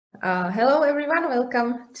Hello everyone,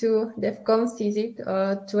 welcome to DevConf.CZ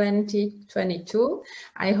 2022.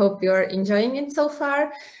 I hope you're enjoying it so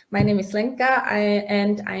far. My name is Lenka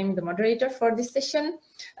and I'm the moderator for this session.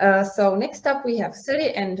 So next up we have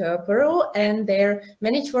Sally and Parul and their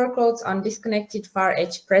managed workloads on disconnected far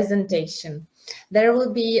edge presentation. There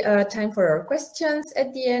will be time for your questions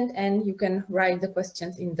at the end, and you can write the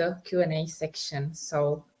questions in the Q&A section.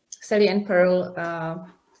 So Sally and Parul,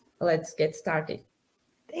 let's get started.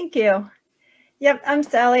 Thank you. Yep, I'm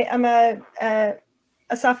Sally. I'm a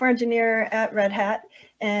software engineer at Red Hat,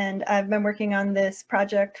 and I've been working on this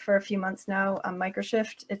project for a few months now on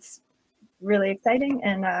Microshift. It's really exciting,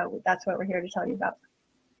 and that's what we're here to tell you about.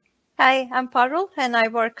 Hi, I'm Parul, and I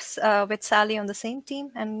work with Sally on the same team,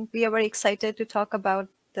 and we are very excited to talk about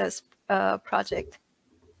this project.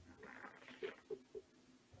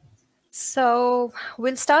 So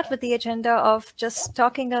we'll start with the agenda of just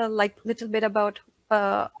talking a little bit about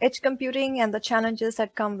edge computing and the challenges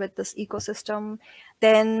that come with this ecosystem.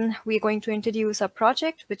 Then we're going to introduce a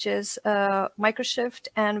project, which is Microshift,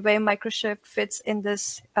 and where Microshift fits in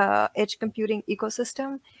this edge computing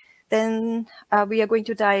ecosystem. Then we are going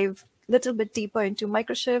to dive a little bit deeper into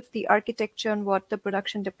Microshift, the architecture, and what the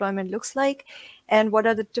production deployment looks like, and what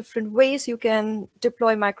are the different ways you can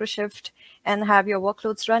deploy Microshift and have your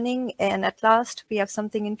workloads running. And at last, we have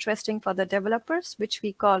something interesting for the developers, which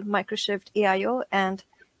we call Microshift AIO, and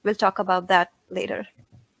we'll talk about that later.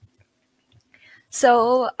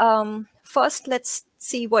 So first, let's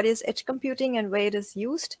see what is edge computing and where it is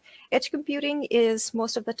used. Edge computing is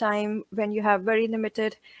most of the time when you have very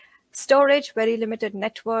limited storage, very limited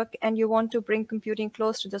network, and you want to bring computing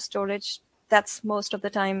close to the storage. That's most of the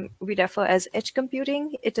time we refer as edge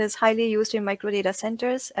computing. It is highly used in micro data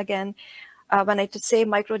centers. Again, when I say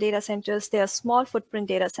micro data centers, they are small footprint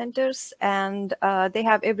data centers, and they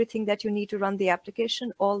have everything that you need to run the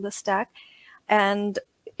application, all the stack. And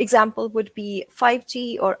example would be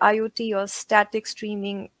 5G or IoT or static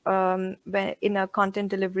streaming in a content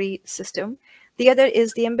delivery system. The other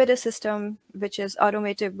is the embedded system, which is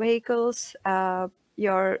automotive vehicles,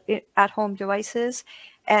 your at-home devices.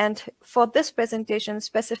 And for this presentation,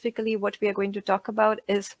 specifically what we are going to talk about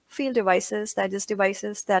is field devices, that is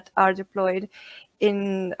devices that are deployed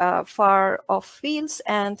in far off fields,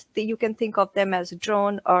 and you can think of them as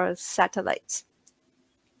drone or satellites.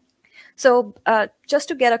 So just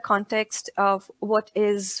to get a context of what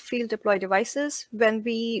is field deployed devices, when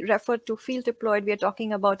we refer to field deployed, we are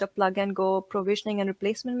talking about a plug and go provisioning and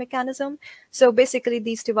replacement mechanism. So basically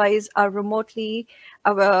these devices are remotely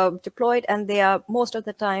deployed, and they are most of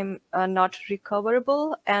the time not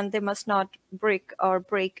recoverable, and they must not break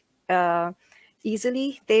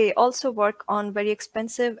easily. They also work on very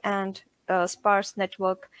expensive and sparse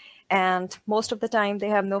network, and most of the time they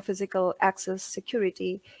have no physical access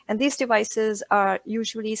security. And these devices are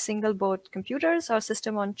usually single board computers or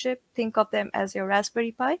system on chip. Think of them as your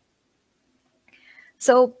Raspberry Pi.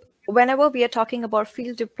 So whenever we are talking about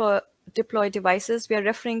field deployed devices, we are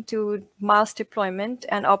referring to mass deployment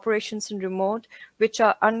and operations in remote, which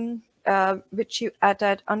are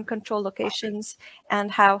at uncontrolled locations and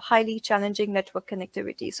have highly challenging network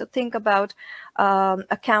connectivity. So think about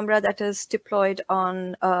a camera that is deployed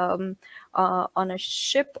on a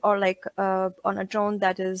ship, or like on a drone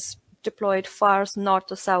that is deployed far north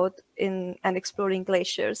to south and exploring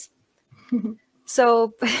glaciers.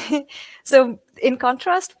 So in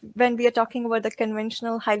contrast, when we are talking about the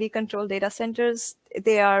conventional highly controlled data centers,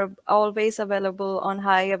 they are always available on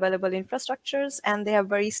high available infrastructures, and they have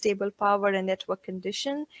very stable power and network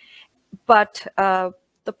condition. But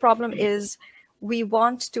the problem is we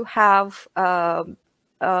want to have Kubernetes.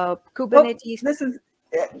 Oh,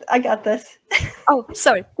 I got this. Oh,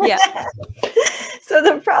 sorry. Yeah. So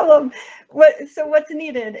the problem, what's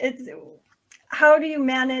needed? It's how do you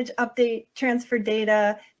manage, update, transfer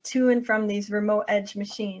data to and from these remote edge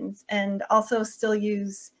machines, and also still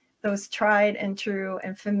use those tried and true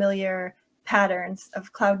and familiar patterns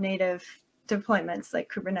of cloud native deployments like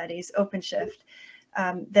Kubernetes, OpenShift.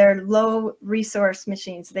 They're low resource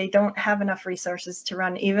machines. They don't have enough resources to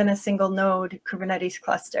run even a single node Kubernetes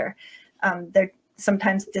cluster. They're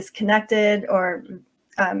sometimes disconnected or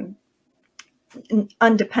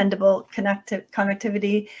undependable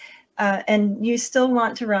connectivity. And you still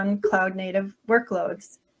want to run cloud native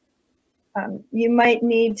workloads. You might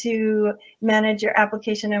need to manage your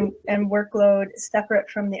application and workload separate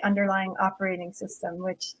from the underlying operating system,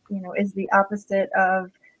 which is the opposite of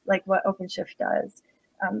like what OpenShift does.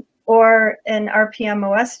 Or an RPM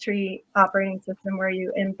OS tree operating system where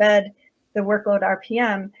you embed the workload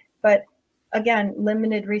RPM, but again,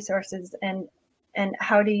 limited resources, and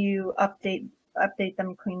how do you update update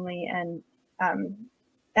them cleanly. And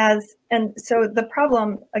so the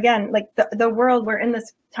problem, again, like the world, we're in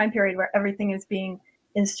this time period where everything is being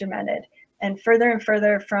instrumented, and further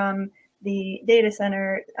from the data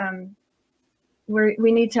center,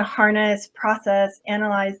 we need to harness, process,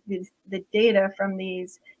 analyze the data from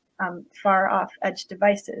these far off edge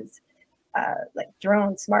devices, like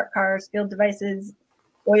drones, smart cars, field devices,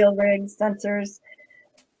 oil rigs, sensors.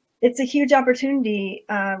 It's a huge opportunity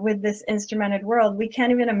with this instrumented world. We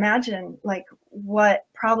can't even imagine like what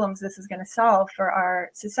problems this is going to solve for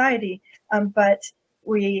our society, but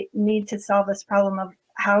we need to solve this problem of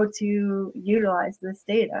how to utilize this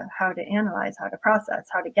data, how to analyze, how to process,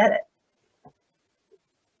 how to get it.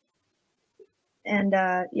 And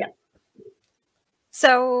yeah.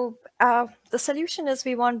 So the solution is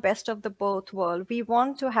we want best of the both world. We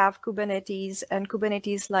want to have Kubernetes and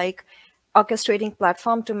Kubernetes like orchestrating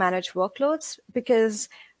platform to manage workloads, because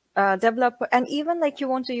developer, and even like you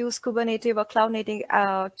want to use Kubernetes or cloud native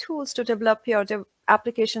tools to develop your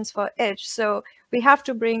applications for edge. So we have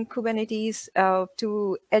to bring Kubernetes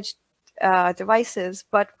to edge devices,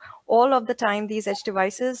 but all of the time these edge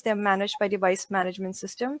devices, they're managed by device management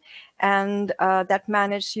system, and that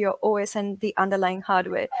manage your OS and the underlying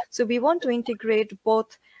hardware. So we want to integrate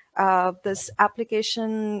both this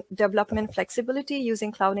application development flexibility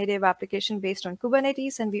using cloud native application based on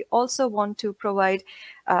Kubernetes, and we also want to provide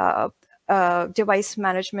device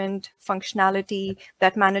management functionality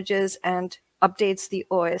that manages and updates the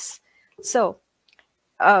OS. So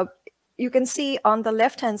you can see on the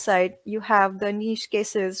left-hand side, you have the niche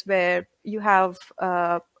cases where you have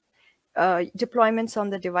deployments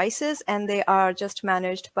on the devices, and they are just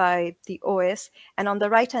managed by the OS. And on the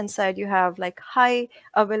right-hand side, you have like high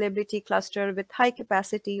availability cluster with high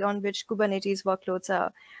capacity on which Kubernetes workloads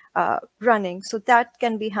are running. So that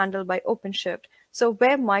can be handled by OpenShift. So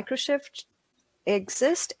where Microshift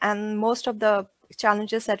exists, and most of the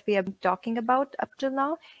challenges that we have been talking about up till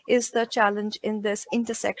now, is the challenge in this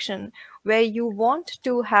intersection where you want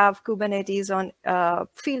to have Kubernetes on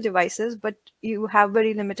field devices, but you have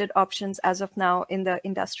very limited options as of now in the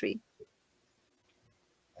industry.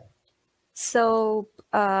 So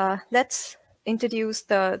let's introduce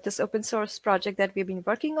this open source project that we've been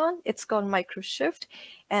working on. It's called Microshift,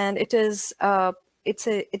 and it has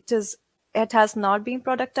not been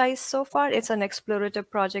productized so far. It's an explorative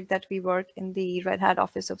project that we work in the Red Hat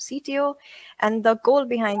Office of CTO. And the goal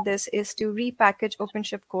behind this is to repackage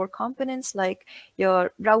OpenShift core components like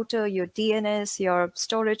your router, your DNS, your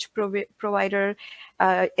storage provider,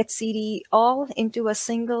 etcd, all into a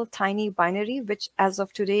single tiny binary, which as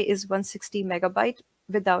of today is 160 megabyte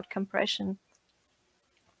without compression.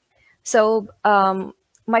 So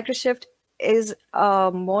Microshift is a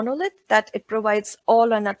monolith that it provides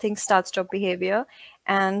all or nothing start-stop behavior,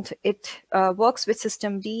 and it works with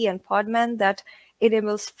systemd and podman that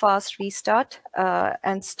enables fast restart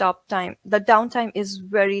and stop time. The downtime is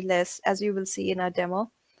very less, as you will see in our demo.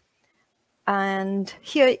 And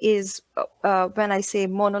here is, when I say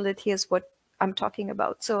monolith, here's what I'm talking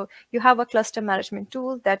about. So you have a cluster management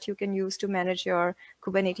tool that you can use to manage your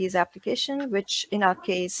Kubernetes application, which in our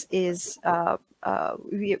case is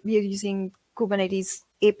we are using Kubernetes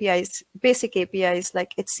APIs, basic APIs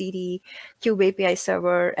like etcd, Kube API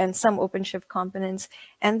server, and some OpenShift components.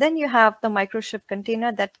 And then you have the Microshift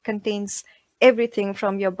container that contains everything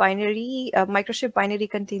from your binary. Microshift binary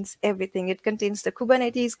contains everything. It contains the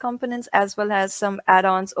Kubernetes components as well as some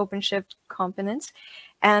add-ons OpenShift components.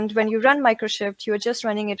 And when you run Microshift, you're just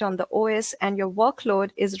running it on the OS, and your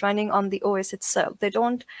workload is running on the OS itself. They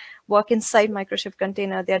don't work inside Microshift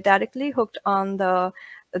container. They're directly hooked on the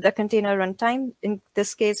container runtime. In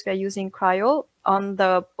this case, we're using CRI-O on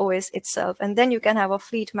the OS itself. And then you can have a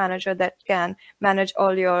fleet manager that can manage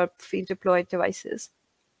all your field deployed devices.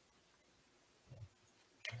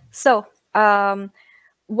 So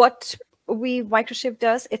what Microshift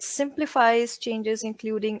does, it simplifies changes,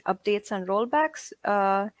 including updates and rollbacks,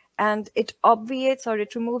 and it obviates or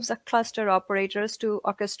it removes the cluster operators to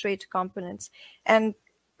orchestrate components. And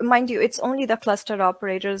mind you, it's only the cluster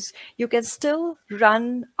operators. You can still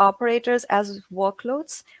run operators as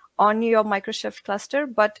workloads on your Microshift cluster,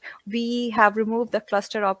 but we have removed the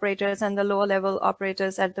cluster operators and the lower level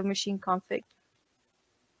operators at the machine config.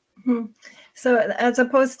 Mm-hmm. So as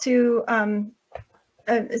opposed to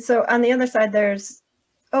so on the other side, there's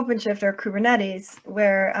OpenShift or Kubernetes,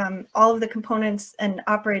 where all of the components and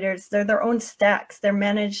operators, they're their own stacks. They're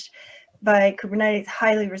managed by Kubernetes,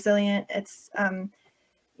 highly resilient. It's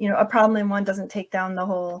you know, a problem in one doesn't take down the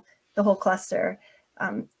whole cluster.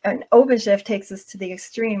 And OpenShift takes us to the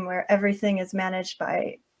extreme where everything is managed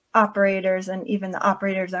by operators, and even the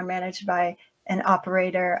operators are managed by an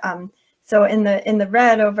operator. So in the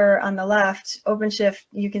red over on the left, OpenShift,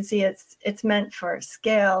 you can see it's meant for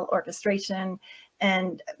scale, orchestration,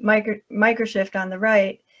 and MicroShift on the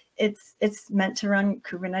right, it's meant to run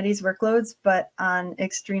Kubernetes workloads, but on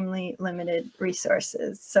extremely limited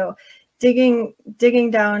resources. So digging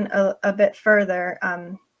down a bit further,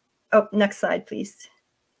 oh, next slide, please.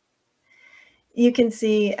 You can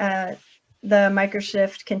see the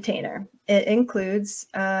MicroShift container. It includes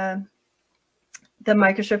the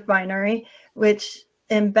MicroShift binary, which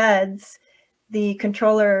embeds the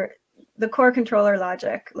controller, the core controller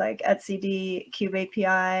logic like etcd, kube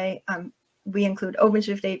API. We include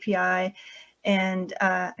OpenShift API, and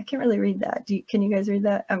I can't really read that. Can you guys read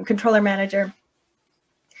that? Controller manager.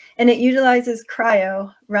 And it utilizes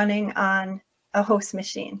CRI-O running on a host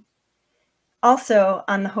machine. Also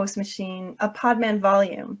on the host machine, a podman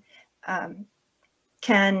volume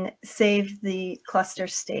can save the cluster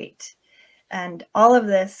state. And all of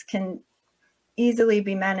this can easily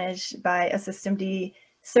be managed by a systemd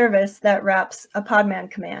service that wraps a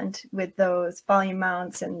podman command with those volume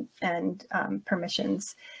mounts and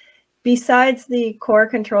permissions. Besides the core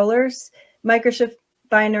controllers, MicroShift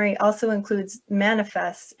binary also includes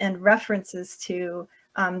manifests and references to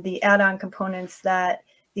the add-on components that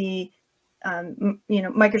the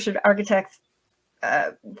MicroShift architects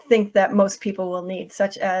think that most people will need,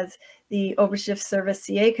 such as the OpenShift Service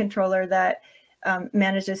CA controller that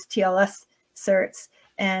manages TLS certs,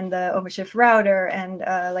 and the OpenShift router, and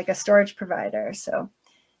like a storage provider. So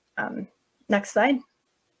next slide.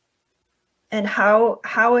 And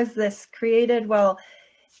how is this created? Well,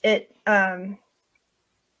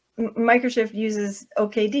 MicroShift uses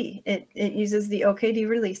OKD. It uses the OKD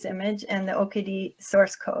release image and the OKD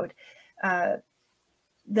source code.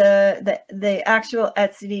 The actual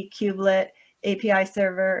etcd kubelet API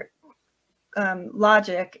server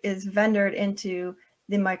logic is vendored into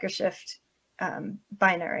the MicroShift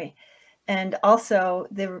binary, and also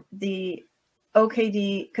the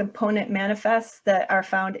OKD component manifests that are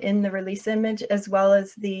found in the release image, as well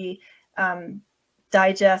as the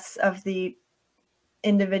digests of the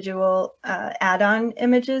individual add-on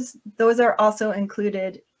images. Those are also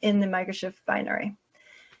included in the MicroShift binary.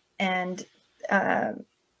 And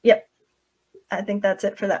yep, I think that's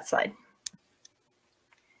it for that slide.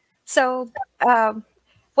 So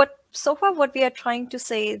so far what we are trying to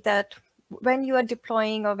say that when you are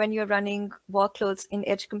deploying or when you're running workloads in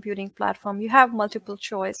edge computing platform, you have multiple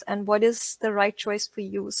choice, and what is the right choice for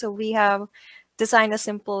you. So we have designed a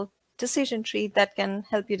simple decision tree that can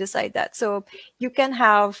help you decide that. So you can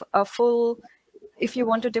have a full, if you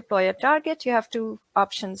want to deploy a target, you have two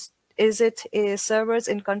options. Is it a servers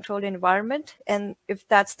in controlled environment? And if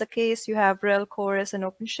that's the case, you have RHEL, Chorus, and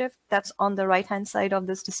OpenShift. That's on the right-hand side of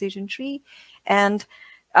this decision tree. And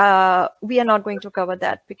we are not going to cover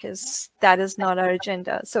that because that is not our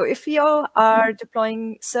agenda. So if you are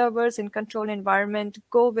deploying servers in controlled environment,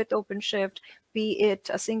 go with OpenShift, be it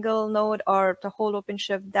a single node or the whole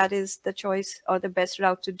OpenShift. That is the choice or the best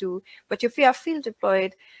route to do. But if you have field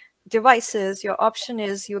deployed devices, your option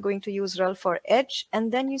is you're going to use RHEL for edge,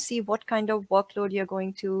 and then you see what kind of workload you're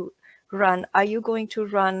going to run. Are you going to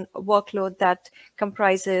run a workload that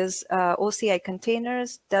comprises OCI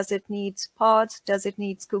containers? Does it need pods? Does it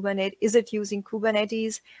need Kubernetes? Is it using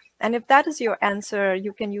Kubernetes? And if that is your answer,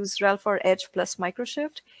 you can use RHEL for edge plus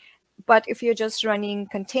MicroShift. But if you're just running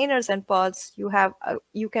containers and pods,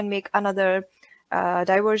 you can make another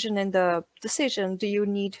diversion in the decision. Do you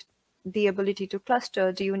need the ability to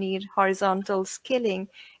cluster? Do you need horizontal scaling?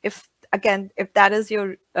 If that is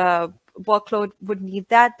your workload would need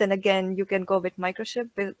that, then again, you can go with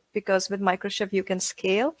MicroShift, because with MicroShift, you can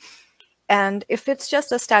scale. And if it's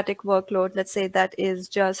just a static workload, let's say that is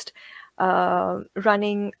just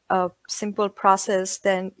running a simple process,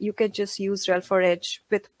 then you could just use RHEL for edge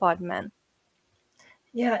with Podman.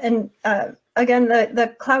 Yeah, and again,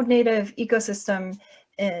 the cloud native ecosystem,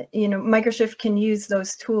 MicroShift can use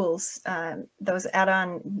those tools, those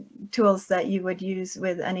add-on tools that you would use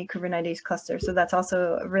with any Kubernetes cluster. So that's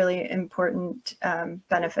also a really important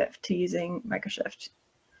benefit to using MicroShift.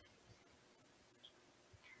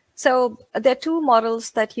 So there are two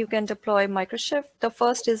models that you can deploy MicroShift. The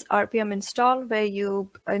first is RPM install, where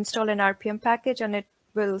you install an RPM package and it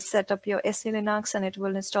will set up your SE Linux and it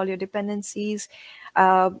will install your dependencies.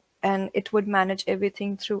 And it would manage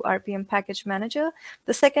everything through RPM Package Manager.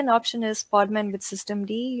 The second option is Podman with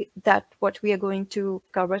systemd, that what we are going to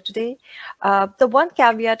cover today. The one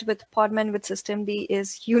caveat with Podman with systemd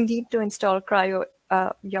is you need to install CRI-O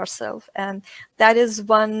yourself. And that is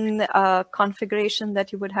one configuration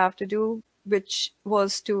that you would have to do, which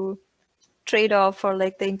was to trade-off for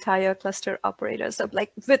like the entire cluster operators. So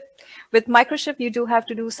like with Microshift, you do have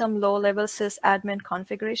to do some low-level sysadmin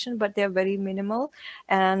configuration, but they're very minimal.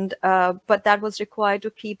 And but that was required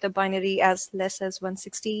to keep the binary as less as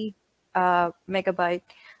 160 megabyte.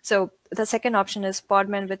 So the second option is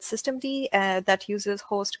Podman with systemd that uses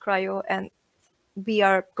host cryo, and we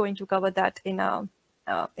are going to cover that in a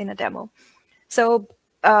demo. So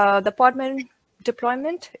the Podman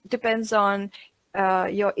deployment depends on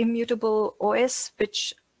your immutable OS,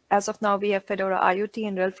 which as of now we have Fedora IoT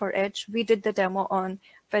and RHEL for Edge. We did the demo on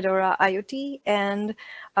Fedora IoT, and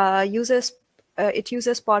it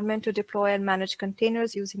uses Podman to deploy and manage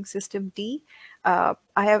containers using systemd. I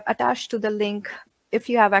have attached to the link. If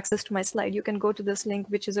you have access to my slide, you can go to this link,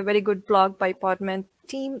 which is a very good blog by Podman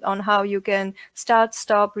team on how you can start,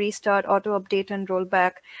 stop, restart, auto update, and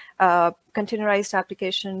rollback containerized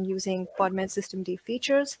application using Podman systemd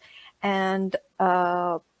features. And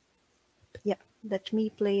yeah, let me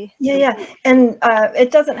play. Yeah. And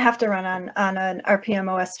it doesn't have to run on an RPM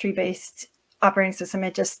OS tree-based operating system.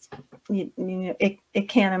 It just, it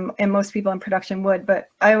can, and most people in production would, but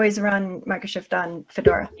I always run Microshift on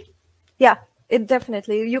Fedora. Yeah. It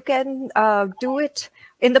definitely, you can do it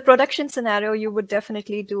in the production scenario. You would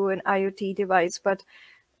definitely do an IoT device, but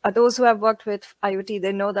those who have worked with IoT,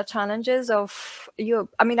 they know the challenges of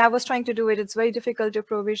I mean, I was trying to do it. It's very difficult to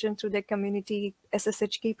provision through the community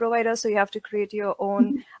SSH key provider. So you have to create your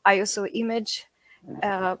own ISO image.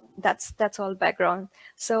 That's all background.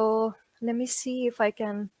 So let me see if I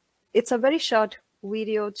can, it's a very short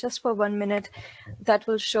video just for 1 minute that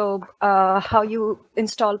will show how you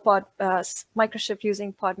install Microshift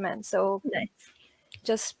using Podman. So nice.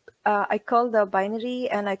 Just I call the binary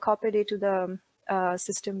and I copied it to the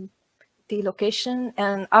systemd location,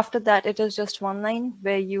 and after that it is just one line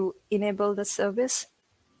where you enable the service.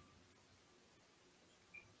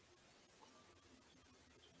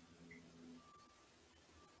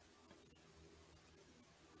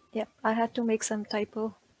 Yeah, I had to make some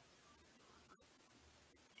typo.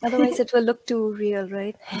 Otherwise, it will look too real,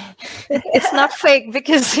 right? It's not fake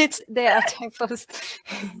because there are typos.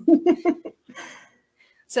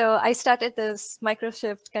 So I started this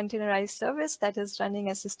Microshift containerized service that is running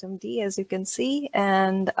as systemd, as you can see.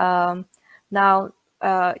 And now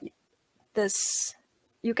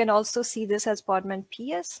you can also see this as Podman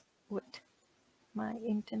PS. What? My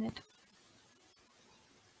internet.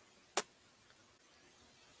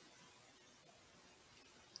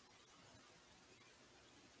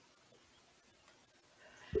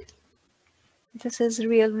 This is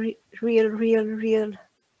real,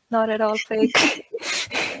 not at all fake.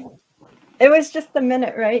 It was just a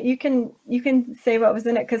minute, right? You can say what was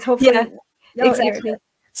in it, because hopefully, yeah, exactly.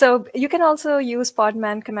 So you can also use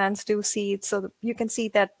Podman commands to see it. So you can see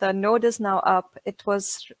that the node is now up. It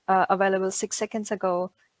was available 6 seconds ago,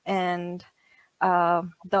 and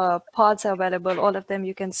the pods are available. All of them,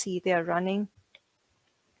 you can see they are running.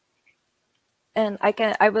 And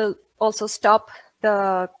I will also stop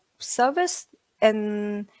the service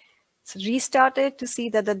and restart it to see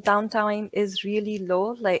that the downtime is really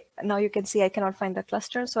low. Like now you can see I cannot find the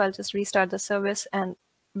cluster, so I'll just restart the service, and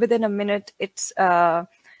within a minute it's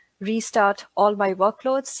restart all my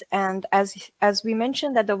workloads. And as we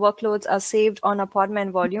mentioned, that the workloads are saved on a Podman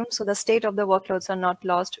volume, so the state of the workloads are not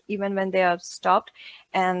lost even when they are stopped.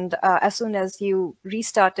 And as soon as you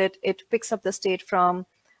restart it, it picks up the state from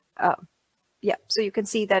yeah, so you can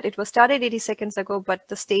see that it was started 80 seconds ago, but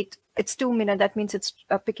the state, it's 2 minutes. That means it's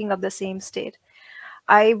picking up the same state.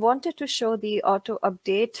 I wanted to show the auto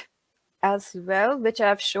update as well, which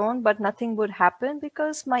I've shown, but nothing would happen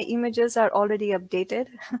because my images are already updated.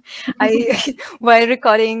 While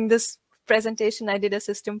recording this presentation, I did a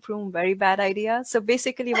system prune, very bad idea. So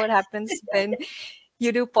basically what happens when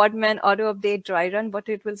you do Podman auto update dry run, what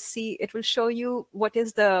it will show you what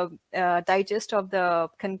is the digest of the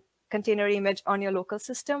container image on your local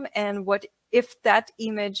system, and what if that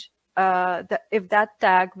image, if that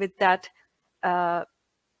tag with that,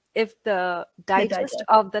 if the digest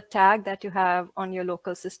of the tag that you have on your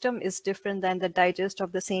local system is different than the digest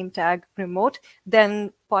of the same tag remote,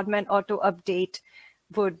 then Podman auto update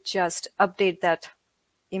would just update that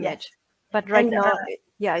image. Yes. But right now,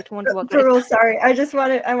 yeah, it won't work. Parul, sorry,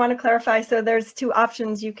 I want to clarify. So there's two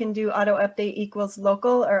options. You can do auto update equals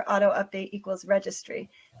local or auto update equals registry.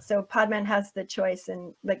 So Podman has the choice,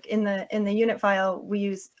 and like in the unit file, we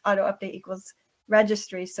use auto update equals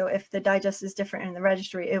registry. So if the digest is different in the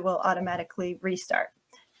registry, it will automatically restart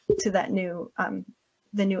to that new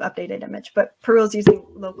the new updated image. But Parul's using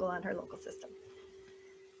local on her local system.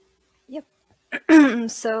 Yep.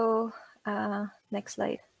 So next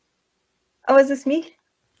slide. Oh, is this me?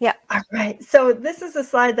 Yeah. All right. So this is a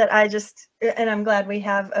slide that and I'm glad we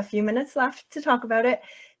have a few minutes left to talk about it,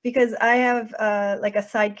 because I have like a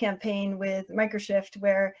side campaign with Microshift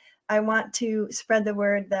where I want to spread the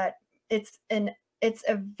word that it's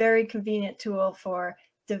a very convenient tool for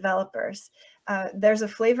developers. There's a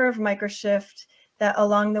flavor of Microshift that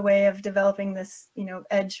along the way of developing this,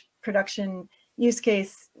 edge production use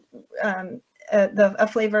case, a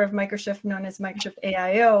flavor of Microshift known as Microshift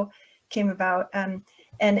AIO came about.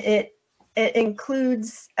 And it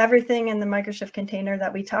includes everything in the Microshift container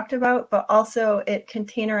that we talked about, but also it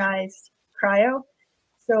containerized CRI-O.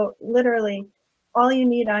 So literally, all you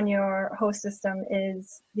need on your host system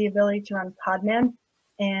is the ability to run Podman.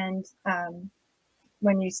 And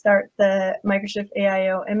when you start the Microshift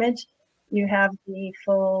AIO image, you have the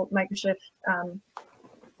full Microshift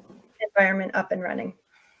environment up and running.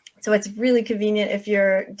 So it's really convenient if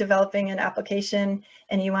you're developing an application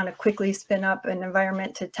and you want to quickly spin up an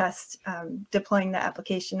environment to test deploying the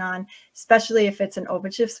application on, especially if it's an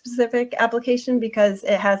OpenShift specific application, because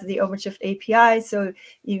it has the OpenShift API. So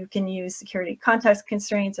you can use security context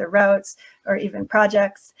constraints or routes or even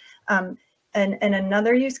projects. And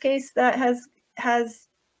another use case that has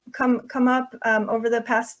come up over the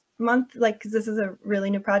past month, because this is a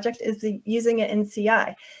really new project, is using it in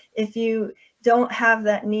CI. If you don't have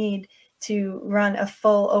that need to run a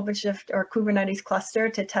full OpenShift or Kubernetes cluster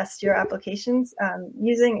to test your applications,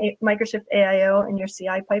 using Microshift AIO in your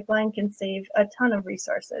CI pipeline can save a ton of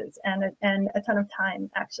resources and a ton of time,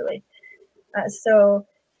 actually. So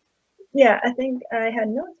yeah, I think I had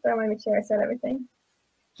notes, but I want to make sure I said everything.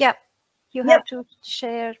 Yep. You have to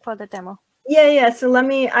share for the demo. Yeah. So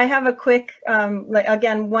I have a quick,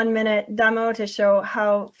 again, 1 minute demo to show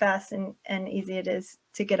how fast and easy it is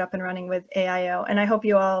to get up and running with AIO. And I hope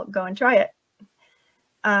you all go and try it.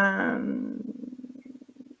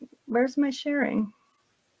 Where's my sharing?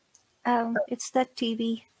 It's that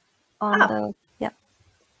TV on yep.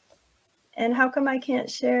 And how come I can't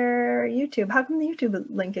share YouTube? How come the YouTube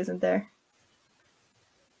link isn't there?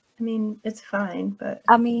 I mean, it's fine, but...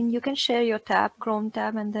 I mean, you can share your tab, Chrome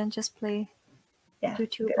tab, and then just play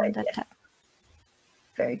YouTube on that tab.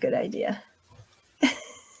 Very good idea.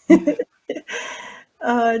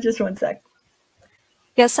 Just 1 sec.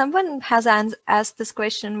 Yeah, someone has asked this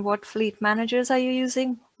question, what fleet managers are you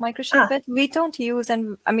using Microshift with? We don't use,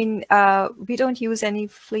 we don't use any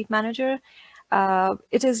fleet manager.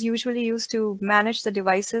 It is usually used to manage the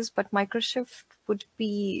devices, but Microshift would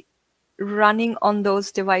be running on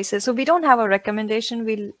those devices. So we don't have a recommendation.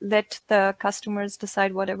 We'll let the customers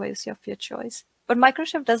decide whatever is your choice. But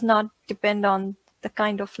Microshift does not depend on the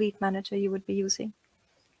kind of fleet manager you would be using.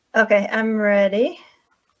 Okay, I'm ready.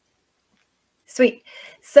 Sweet.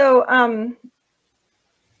 So, oh,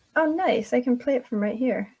 nice. I can play it from right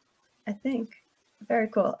here, I think. Very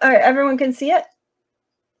cool. All right, everyone can see it?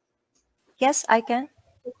 Yes, I can.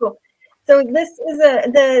 Cool. So this is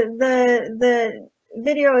the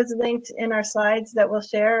video is linked in our slides that we'll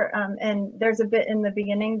share, and there's a bit in the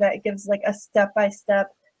beginning that gives like a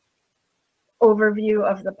step-by-step overview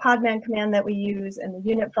of the podman command that we use and the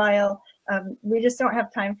unit file. We just don't have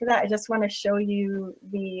time for that. I just want to show you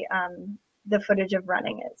the footage of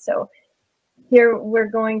running it. So here we're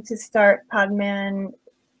going to start podman.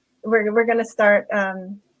 We're going to start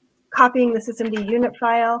copying the systemd unit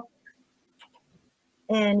file,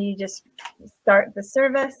 and you just start the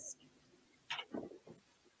service.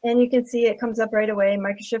 And you can see it comes up right away,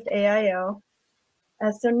 Microshift AIO.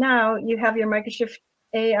 So now you have your Microshift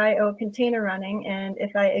AIO container running, and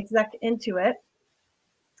if I exec into it,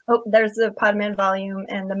 oh, there's the podman volume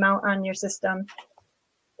and the mount on your system.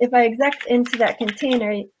 If I exec into that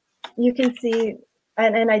container, you can see,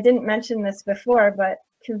 and I didn't mention this before, but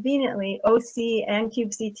conveniently, OC and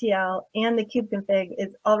kubectl and the kubeconfig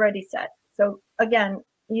is already set. So again,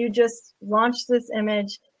 you just launch this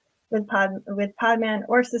image with podman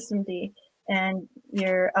or systemd, and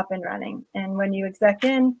you're up and running. And when you exec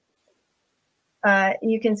in,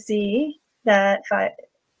 you can see that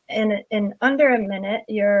in under a minute,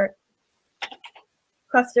 your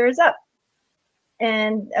cluster is up.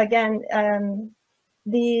 And again,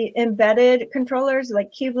 the embedded controllers like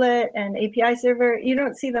kubelet and API server, you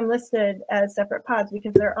don't see them listed as separate pods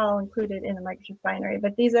because they're all included in the Microshift binary.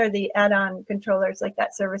 But these are the add-on controllers like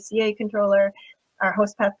that service CA controller, our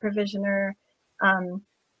host path provisioner,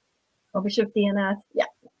 OpenShift DNS. Yeah.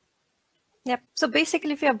 Yep. So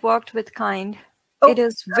basically, if you have worked with Kind, it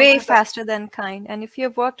is way faster than Kind. And if you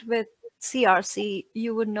have worked with CRC,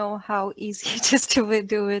 you would know how easy it is to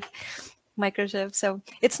do with Microshift. So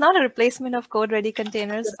it's not a replacement of code-ready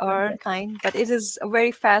containers or Kind, but it is a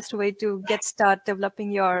very fast way to start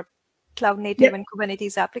developing your cloud native and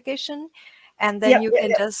Kubernetes application. And then you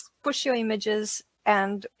can just push your images.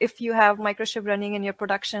 And if you have Microship running in your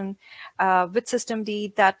production with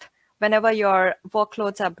systemd, that whenever your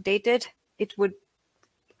workloads are updated, it would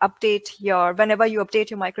update whenever you update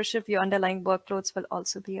your Microship, your underlying workloads will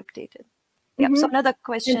also be updated. Yeah. So another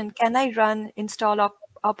question, can I run install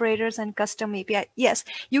operators and custom API? Yes,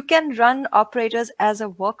 you can run operators as a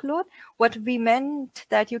workload. What we meant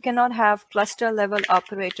that you cannot have cluster level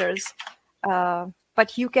operators,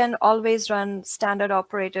 but you can always run standard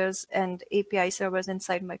operators and API servers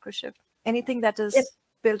inside Microship. Anything that is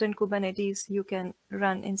built in Kubernetes, you can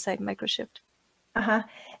run inside Microship.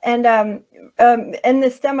 And in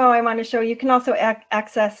this demo, I want to show you can also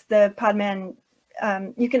access the Podman.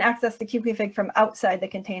 You can access the kubeconfig from outside the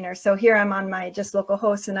container. So here I'm on my just local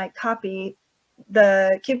host, and I copy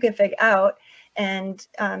the kubeconfig out and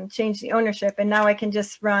change the ownership. And now I can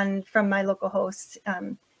just run from my local host.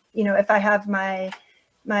 You know, if I have my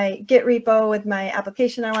Git repo with my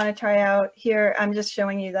application I want to try out here, I'm just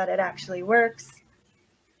showing you that it actually works.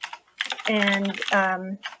 And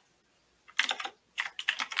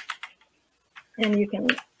you can,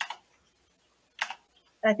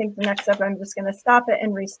 I think the next step, I'm just going to stop it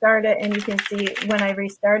and restart it. And you can see when I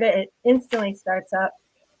restart it, it instantly starts up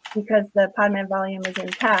because the Podman volume is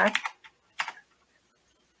intact.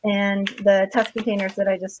 And the test containers that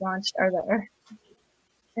I just launched are there.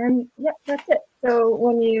 And yeah, that's it. So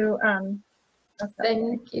when you,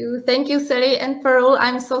 Thank you, Sally and Parul.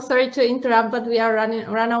 I'm so sorry to interrupt, but we are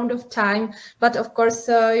run out of time. But of course,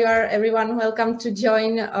 you are everyone welcome to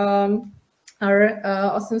join our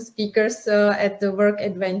awesome speakers at the work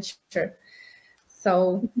adventure.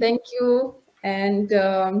 So thank you. And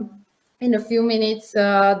in a few minutes,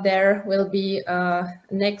 there will be a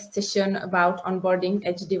next session about onboarding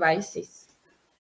edge devices.